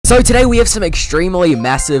So today we have some extremely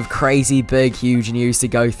massive, crazy, big, huge news to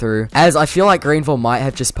go through, as I feel like Greenville might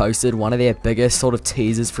have just posted one of their biggest sort of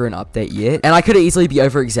teasers for an update yet, and I could easily be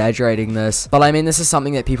over exaggerating this, but I mean this is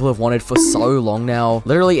something that people have wanted for so long now,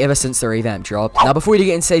 literally ever since the revamp dropped. Now before we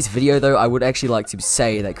get into today's video though, I would actually like to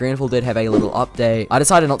say that Greenville did have a little update. I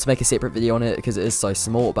decided not to make a separate video on it because it is so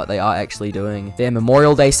small, but they are actually doing their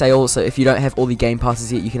Memorial Day sale, so if you don't have all the game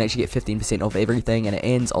passes yet, you can actually get 15% off everything, and it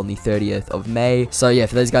ends on the 30th of May. So yeah,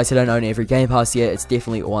 for those guys who don't own every game pass yet, it's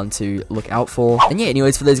definitely one to look out for. And yeah,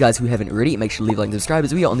 anyways, for those guys who haven't already, make sure to leave a like and subscribe,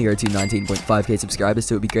 as we are on the road to 19.5k subscribers,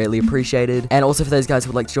 so it would be greatly appreciated. And also for those guys who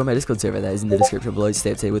would like to join my Discord server, that is in the description below, to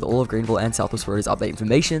stay up to date with all of Greenville and Southwest Florida's update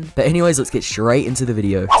information. But anyways, let's get straight into the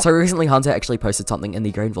video. So recently Hunter actually posted something in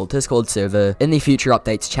the Greenville Discord server in the future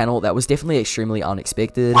updates channel that was definitely extremely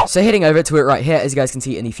unexpected. So heading over to it right here, as you guys can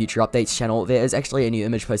see in the future updates channel, there is actually a new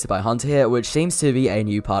image posted by Hunter here, which seems to be a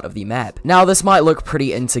new part of the map. Now this might look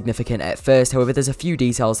pretty insignificant at first, however there's a few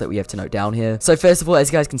details that we have to note down here. So first of all, as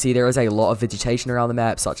you guys can see, there is a lot of vegetation around the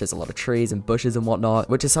map, such as a lot of trees and bushes and whatnot,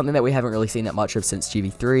 which is something that we haven't really seen that much of since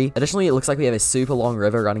GV3. Additionally, it looks like we have a super long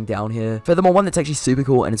river running down here. Furthermore, one that's actually super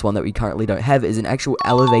cool, and it's one that we currently don't have, is an actual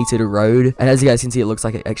elevated road. And as you guys can see, it looks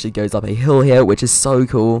like it actually goes up a hill here, which is so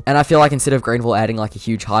cool. And I feel like instead of Greenville adding like a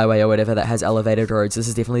huge highway or whatever that has elevated roads, this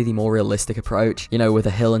is definitely the more realistic approach, you know, with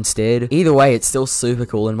a hill instead. Either way, it's still super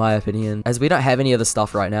cool in my opinion, as we don't have any other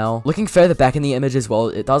stuff right now. Looking further back in the image as well,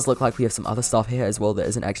 it does look like we have some other stuff here as well that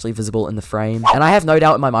isn't actually visible in the frame. And I have no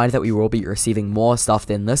doubt in my mind that we will be receiving more stuff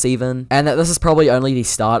than this even, and that this is probably only the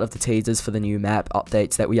start of the teasers for the new map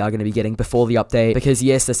updates that we are going to be getting before the update, because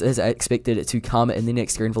yes, this is expected to come in the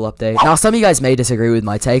next Greenville update. Now some of you guys may disagree with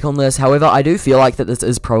my take on this, however I do feel like that this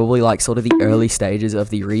is probably like sort of the early stages of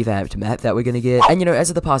the revamped map that we're going to get. And you know, as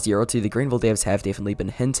of the past year or two, the Greenville devs have definitely been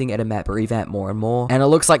hinting at a map revamp more and more, and it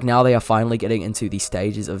looks like now they are finally getting into the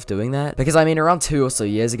stages of doing that, because I mean around 2 or so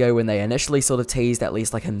years ago when they initially sort of teased at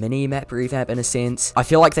least like a mini map revamp in a sense, I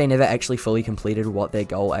feel like they never actually fully completed what their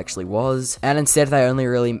goal actually was, and instead they only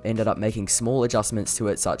really ended up making small adjustments to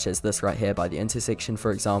it, such as this right here by the intersection,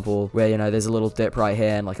 for example, where you know there's a little dip right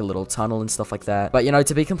here and like a little tunnel and stuff like that. But you know,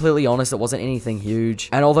 to be completely honest, it wasn't anything huge,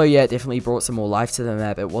 and although yeah, it definitely brought some more life to the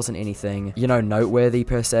map, it wasn't anything, you know, noteworthy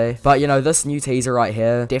per se. But you know, this new teaser right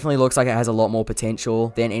here definitely looks like it has a lot more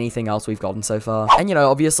potential than anything else we've gotten so far. And you know,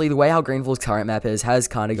 obviously the way how Greenville's current map is has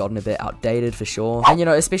kind of gotten a bit outdated for sure, and you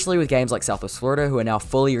know, especially with games like Southwest Florida who are now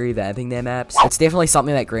fully revamping their maps, it's definitely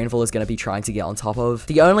something that Greenville is going to be trying to get on top of.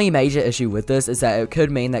 The only major issue with this is that it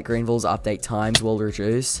could mean that Greenville's update times will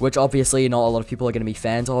reduce, which obviously not a lot of people are going to be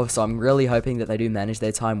fans of, so I'm really hoping that they do manage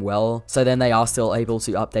their time well, so then they are still able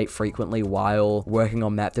to update frequently while working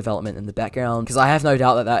on map development in the background, because I have no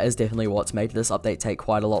doubt that that is definitely what's made this update take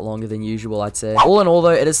quite a lot longer than usual, I'd say. All in all though,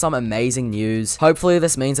 it is some amazing news. Hopefully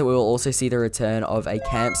this means that we will also see the return of a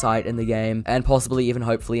campsite in the game, and possibly even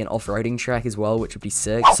hopefully an off-roading track as well, which would be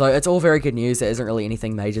sick. So it's all very good news. There isn't really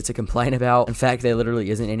anything major to complain about. In fact, there literally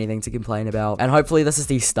isn't anything to complain about, and hopefully this is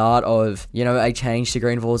the start of, you know, a change to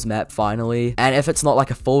Greenville's map finally. And if it's not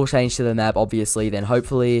like a full change to the map obviously, then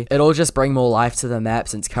hopefully it'll just bring more life to the map,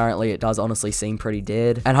 since currently it does honestly seem pretty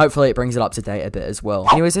dead, and hopefully it brings it up to date a bit as well.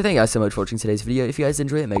 Anyways, so thank you guys so much for watching today's video. If you guys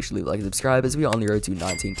enjoyed it, make sure to leave a like and subscribe, as we are on the road to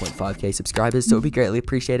 19.5k subscribers, so it would be greatly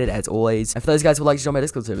appreciated as always. And for those guys who would like to join my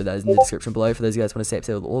Discord server, that is in the description below, for those guys who want to stay up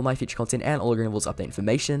to date with all my future content and all of Greenville's update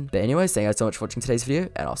information. But anyways, thank you guys so much for watching today's video,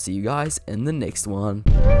 and I'll see you guys in the next one.